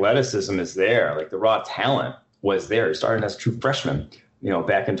 Like the athleticism is there. Like the raw talent was there. He started as a true freshman,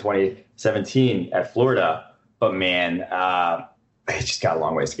 back in 2017 at Florida. But man, he just got a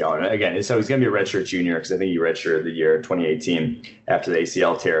long ways to go. And again, so he's going to be a redshirt junior because I think he redshirted the year 2018 after the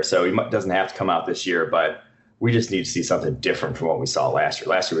ACL tear. So he doesn't have to come out this year, but we just need to see something different from what we saw last year.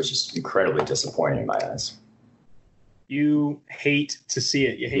 Last year was just incredibly disappointing in my eyes. You hate to see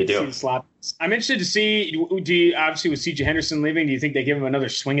it. You hate to see the slop. I'm interested to see, obviously with C.J. Henderson leaving, do you think they give him another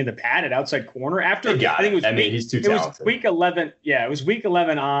swing of the bat at outside corner? He's too talented. It was week 11. Yeah, it was week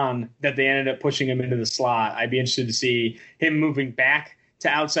 11 on that they ended up pushing him into the slot. I'd be interested to see him moving back to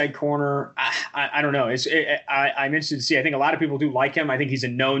outside corner. I don't know. I'm interested to see. I think a lot of people do like him. I think he's a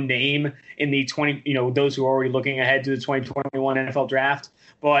known name in the those who are already looking ahead to the 2021 NFL draft.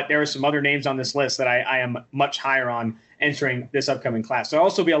 But there are some other names on this list that I am much higher on entering this upcoming class. There'll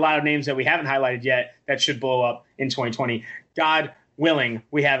also be a lot of names that we haven't highlighted yet that should blow up in 2020. God willing,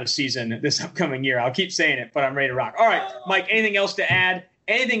 we have a season this upcoming year. I'll keep saying it, but I'm ready to rock. All right, Mike, anything else to add?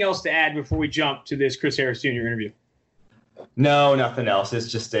 Anything else to add before we jump to this Chris Harris Jr. interview? No, nothing else.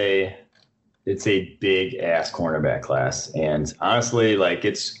 It's just a big ass cornerback class. And honestly, like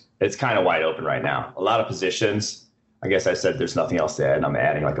it's kind of wide open right now. A lot of positions. I guess I said there's nothing else to add, and I'm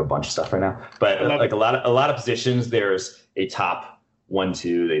adding like a bunch of stuff right now. But like a lot of positions, there's a top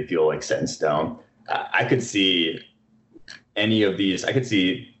 1-2. They feel like set in stone. I could see any of these. I could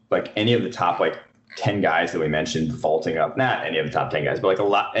see like any of the top 10 guys that we mentioned vaulting up. Not any of the top 10 guys, but like a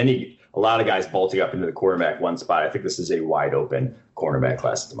lot of guys vaulting up into the quarterback one spot. I think this is a wide open cornerback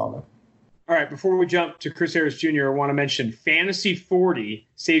class at the moment. All right, before we jump to Chris Harris Jr., I want to mention Fantasy 40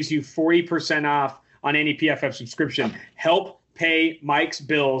 saves you 40% off on any PFF subscription. Help pay Mike's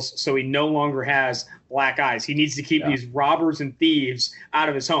bills so he no longer has black eyes. He needs to keep these robbers and thieves out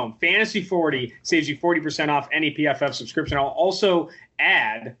of his home. Fantasy 40 saves you 40% off any PFF subscription. I'll also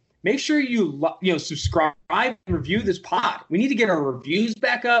add, make sure you subscribe and review this pod. We need to get our reviews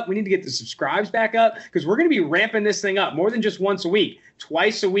back up. We need to get the subscribes back up because we're going to be ramping this thing up more than just once a week.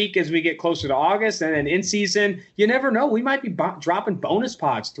 Twice a week as we get closer to August, and then in season, you never know. We might be dropping bonus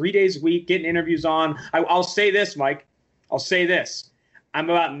pods 3 days a week, getting interviews on. I'll say this, Mike. I'll say this. I'm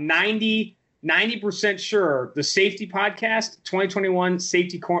about 90% sure the safety podcast, 2021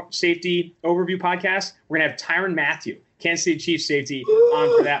 safety overview podcast, we're going to have Tyrann Mathieu, Kansas City Chiefs safety,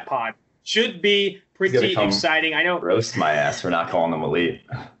 on for that pod. Should be pretty exciting. I know. Roast my ass for not calling them elite.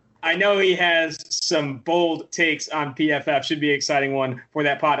 I know he has some bold takes on PFF. Should be an exciting one for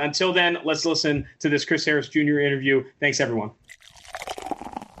that pod. Until then, let's listen to this Chris Harris Jr. interview. Thanks, everyone.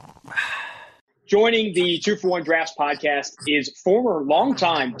 Joining the 2-for-1 Drafts podcast is former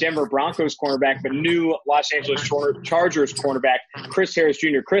longtime Denver Broncos cornerback, but new Los Angeles Chargers cornerback, Chris Harris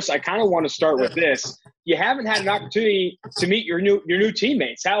Jr. Chris, I kind of want to start with this. You haven't had an opportunity to meet your new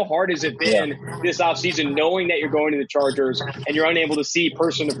teammates. How hard has it been this offseason knowing that you're going to the Chargers and you're unable to see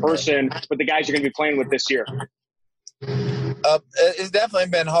person to person with the guys you're going to be playing with this year? It's definitely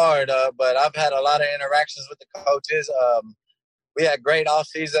been hard, but I've had a lot of interactions with the coaches. We had great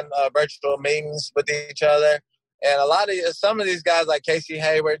off-season virtual meetings with each other. And some of these guys like Casey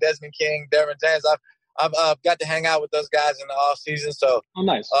Hayward, Desmond King, Derwin James, I've got to hang out with those guys in the off-season, so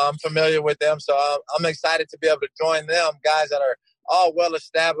nice. I'm familiar with them. So I'm excited to be able to join them, guys that are all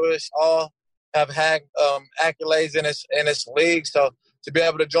well-established, all have had accolades in this league. So to be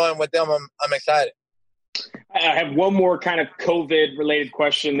able to join with them, I'm excited. I have one more kind of COVID-related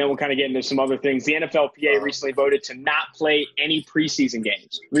question, then we'll kind of get into some other things. The NFLPA recently voted to not play any preseason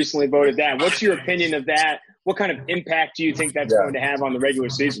games. Recently voted that. What's your opinion of that? What kind of impact do you think that's going to have on the regular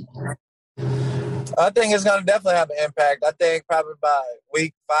season? I think it's going to definitely have an impact. I think probably by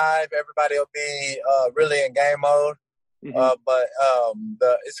week 5, everybody will be really in game mode. But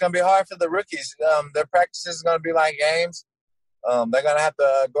it's going to be hard for the rookies. Their practices is going to be like games. They're going to have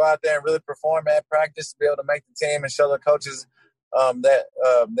to go out there and really perform at practice to be able to make the team and show the coaches that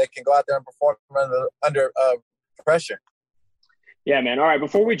they can go out there and perform under pressure. Yeah, man. All right,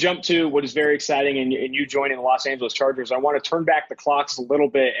 before we jump to what is very exciting and you joining the Los Angeles Chargers, I want to turn back the clocks a little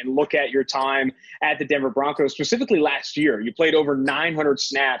bit and look at your time at the Denver Broncos, specifically last year. You played over 900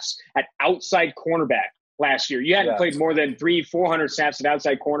 snaps at outside cornerback last year. You hadn't played more than 300-400 snaps at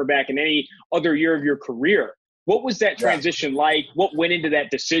outside cornerback in any other year of your career. What was that transition like? What went into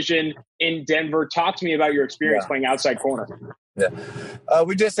that decision in Denver? Talk to me about your experience playing outside corner.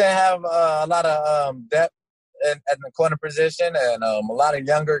 We just didn't have a lot of depth at the corner position and a lot of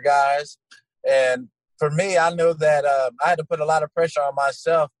younger guys. And for me, I knew that I had to put a lot of pressure on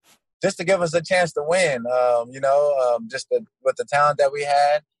myself just to give us a chance to win, with the talent that we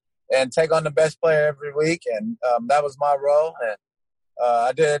had and take on the best player every week. And that was my role. And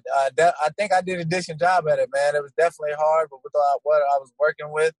I think I did a decent job at it, man. It was definitely hard, but with what I was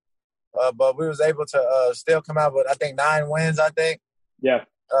working with, but we was able to still come out with, I think, 9 wins, I think. Yeah.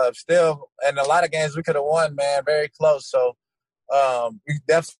 Still, and a lot of games we could have won, man, very close. So we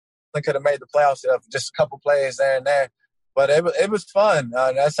definitely could have made the playoffs if just a couple plays there and there. But it was fun.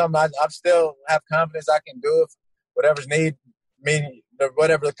 That's something I still have confidence I can do if whatever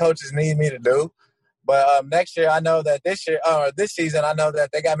the coaches need me to do. But next year, I know that this season, I know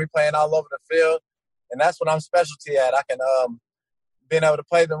that they got me playing all over the field, and that's what I'm specialty at. I can being able to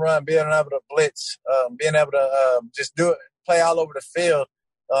play the run, being able to blitz, being able to just do it, play all over the field.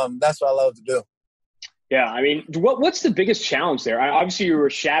 That's what I love to do. Yeah, I mean, what's the biggest challenge there? Obviously, you were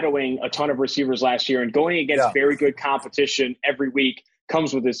shadowing a ton of receivers last year, and going against very good competition every week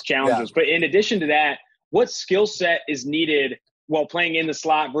comes with its challenges. But in addition to that, what skill set is needed while playing in the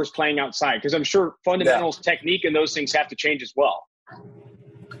slot versus playing outside? Because I'm sure fundamentals, technique, and those things have to change as well.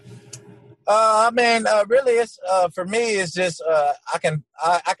 Really, it's for me. It's just I can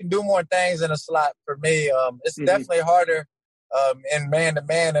do more things in a slot. For me, it's definitely harder in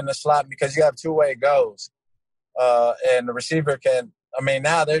man-to-man in the slot because you have two-way goes, and the receiver can. I mean,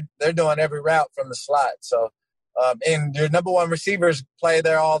 now they're doing every route from the slot. So, and your number one receivers play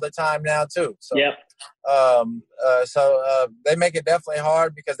there all the time now too. So, they make it definitely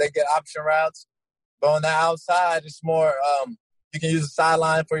hard because they get option routes. But on the outside, it's more you can use the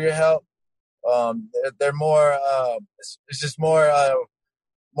sideline for your help. They're more. It's just more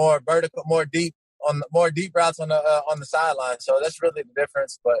vertical, more deep routes on the sideline. So that's really the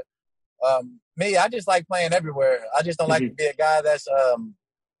difference. But me, I just like playing everywhere. I just don't like to be a guy that's where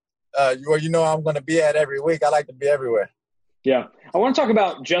I'm going to be at every week. I like to be everywhere. Yeah. I want to talk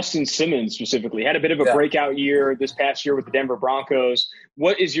about Justin Simmons specifically. Had a bit of a breakout year this past year with the Denver Broncos.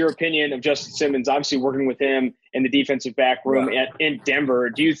 What is your opinion of Justin Simmons, obviously working with him in the defensive back room in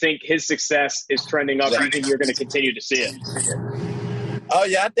Denver? Do you think his success is trending up? Do you think you're going to continue to see it? Oh,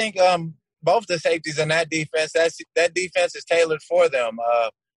 yeah. I think both the safeties in that defense, that defense is tailored for them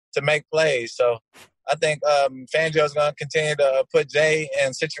to make plays. So I think Fangio is going to continue to put Jay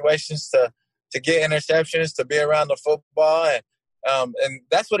in situations to get interceptions, to be around the football. And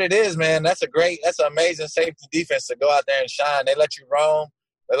that's what it is, man. That's an amazing safety defense to go out there and shine. They let you roam.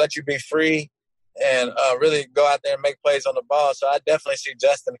 They let you be free and really go out there and make plays on the ball. So I definitely see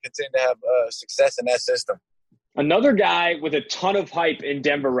Justin continue to have success in that system. Another guy with a ton of hype in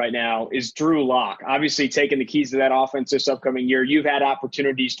Denver right now is Drew Lock. Obviously taking the keys to that offense this upcoming year. You've had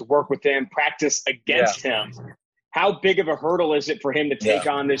opportunities to work with him, practice against him. How big of a hurdle is it for him to take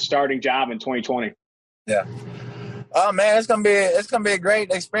on this starting job in 2020? Yeah. Oh man, it's gonna be a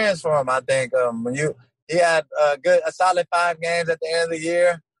great experience for him. I think he had a solid 5 games at the end of the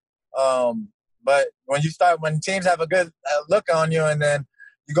year. But when teams have a good look on you, and then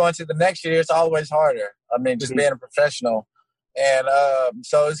you go into the next year, it's always harder. I mean, just being a professional, and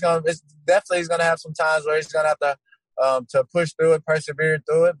so he's definitely gonna have some times where he's gonna have to push through it, persevere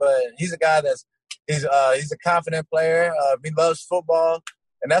through it. But he's a guy that's he's a confident player. He loves football,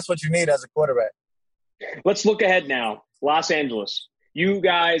 and that's what you need as a quarterback. Let's look ahead now. Los Angeles. You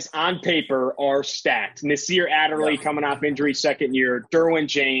guys, on paper, are stacked. Nasir Adderley coming off injury second year. Derwin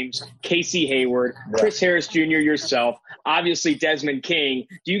James, Casey Hayward, Chris Harris Jr., yourself, obviously Desmond King.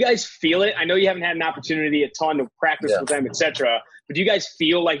 Do you guys feel it? I know you haven't had an opportunity a ton to practice with them, et cetera. But do you guys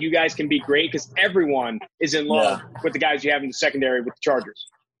feel like you guys can be great? Because everyone is in love with the guys you have in the secondary with the Chargers.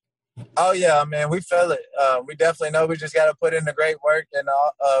 Oh, yeah, man. We feel it. We definitely know we just got to put in the great work. And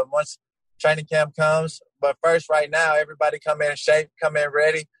once training camp comes. But first, right now, everybody come in shape, come in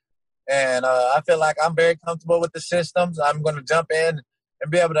ready. And I feel like I'm very comfortable with the systems. I'm going to jump in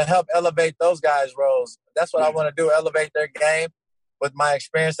and be able to help elevate those guys' roles. That's what I want to do, elevate their game with my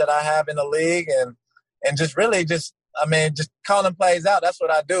experience that I have in the league and just really just calling plays out. That's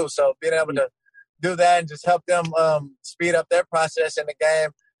what I do. So being able to do that and just help them speed up their process in the game,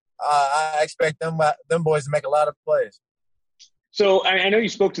 I expect them boys to make a lot of plays. So I know you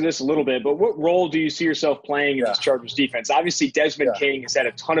spoke to this a little bit, but what role do you see yourself playing in this Chargers defense? Obviously, Desmond King has had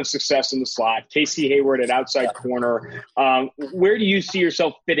a ton of success in the slot. Casey Hayward at outside corner. Where do you see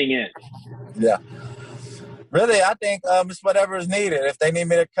yourself fitting in? Yeah. Really, I think it's whatever is needed. If they need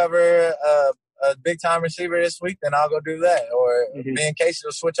me to cover a big-time receiver this week, then I'll go do that. Or me and Casey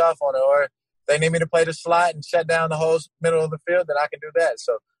will switch off on it. Or if they need me to play the slot and shut down the whole middle of the field, then I can do that.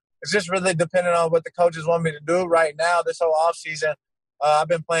 So it's just really depending on what the coaches want me to do right now. This whole offseason, I've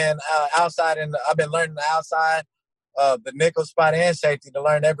been playing outside, and I've been learning the outside, the nickel spot and safety to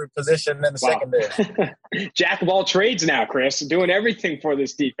learn every position in the secondary. Jack of all trades now, Chris, doing everything for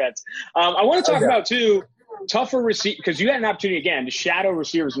this defense. I want to talk about, too, tougher receiver, because you had an opportunity, again, to shadow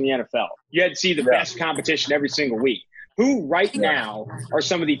receivers in the NFL. You had to see the best competition every single week. Who right now are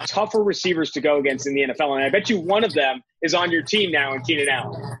some of the tougher receivers to go against in the NFL? And I bet you one of them is on your team now in Keenan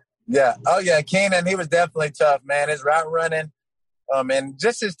Allen. Yeah. Oh, yeah. Keenan, he was definitely tough, man. His route running and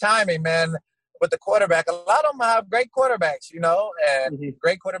just his timing, man, with the quarterback. A lot of them have great quarterbacks, and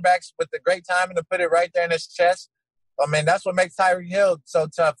great quarterbacks with the great timing to put it right there in his chest. I mean, that's what makes Tyreek Hill so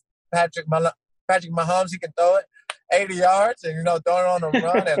tough. Patrick Mahomes, he can throw it 80 yards and, throw it on the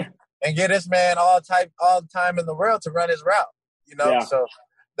run and get this man all the time in the world to run his route, So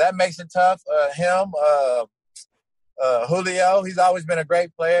that makes it tough. Julio, he's always been a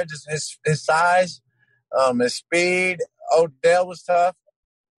great player, just his size, his speed. Odell was tough.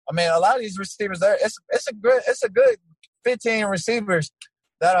 I mean, a lot of these receivers there, it's a good 15 receivers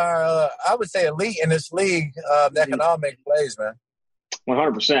that are, I would say, elite in this league that can all make plays, man.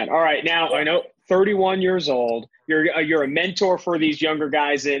 100%. All right, now I know 31 years old. You're a mentor for these younger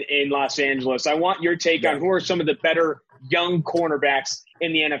guys in Los Angeles. I want your take on who are some of the better young cornerbacks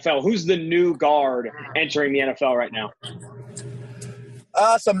in the NFL. Who's the new guard entering the NFL right now?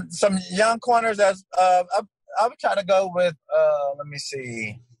 Some young corners. I would try to go with. Let me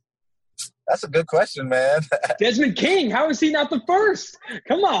see. That's a good question, man. Desmond King. How is he not the first?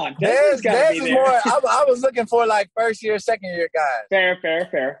 Come on, Desmond's got to be there. More. I was looking for like first year, second year guys.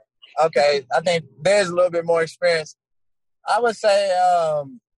 Fair. Okay, I think there's a little bit more experience. I would say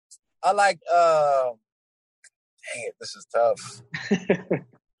I like. Dang it, this is tough.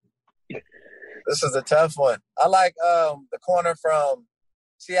 This is a tough one. I like the corner from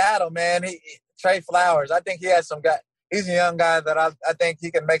Seattle, man. Trey Flowers. I think he has some guy. He's a young guy that I think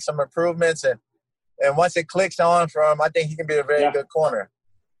he can make some improvements, and once it clicks on for him, I think he can be a very good corner.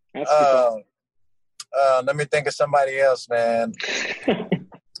 Let me think of somebody else, man.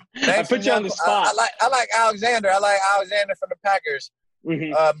 I put you on the spot. I like Alexander. I like Alexander from the Packers.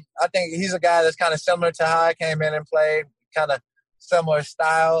 I think he's a guy that's kind of similar to how I came in and played, kind of similar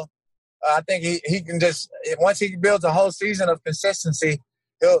style. I think he can just, once he builds a whole season of consistency,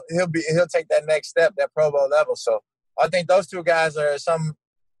 he'll take that next step, that Pro Bowl level. So I think those two guys are some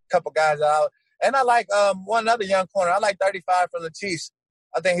couple guys out. And I like one other young corner. I like 35 from the Chiefs.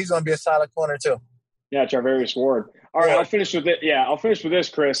 I think he's going to be a solid corner too. Yeah, Charvarius Ward. All right, I'll finish with it. Yeah, I'll finish with this,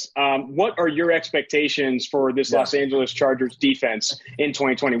 Chris. What are your expectations for this Los Angeles Chargers defense in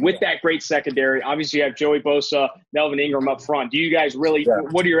 2020 with that great secondary? Obviously, you have Joey Bosa, Melvin Ingram up front. Do you guys really?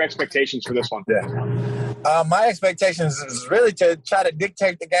 What are your expectations for this one? My expectations is really to try to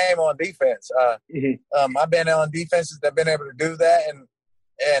dictate the game on defense. I've been on defenses that have been able to do that, and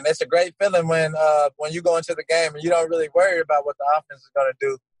it's a great feeling when you go into the game and you don't really worry about what the offense is going to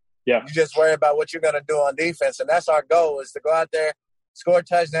do. Yeah, you just worry about what you're going to do on defense, and that's our goal: is to go out there, score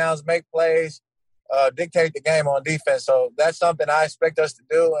touchdowns, make plays, dictate the game on defense. So that's something I expect us to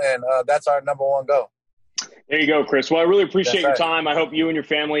do, and that's our number one goal. There you go, Chris. Well, I really appreciate your time. I hope you and your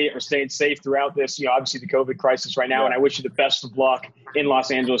family are staying safe throughout this, obviously the COVID crisis right now, and I wish you the best of luck in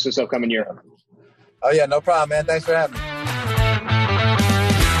Los Angeles this upcoming year. Oh, yeah, no problem, man. Thanks for having me.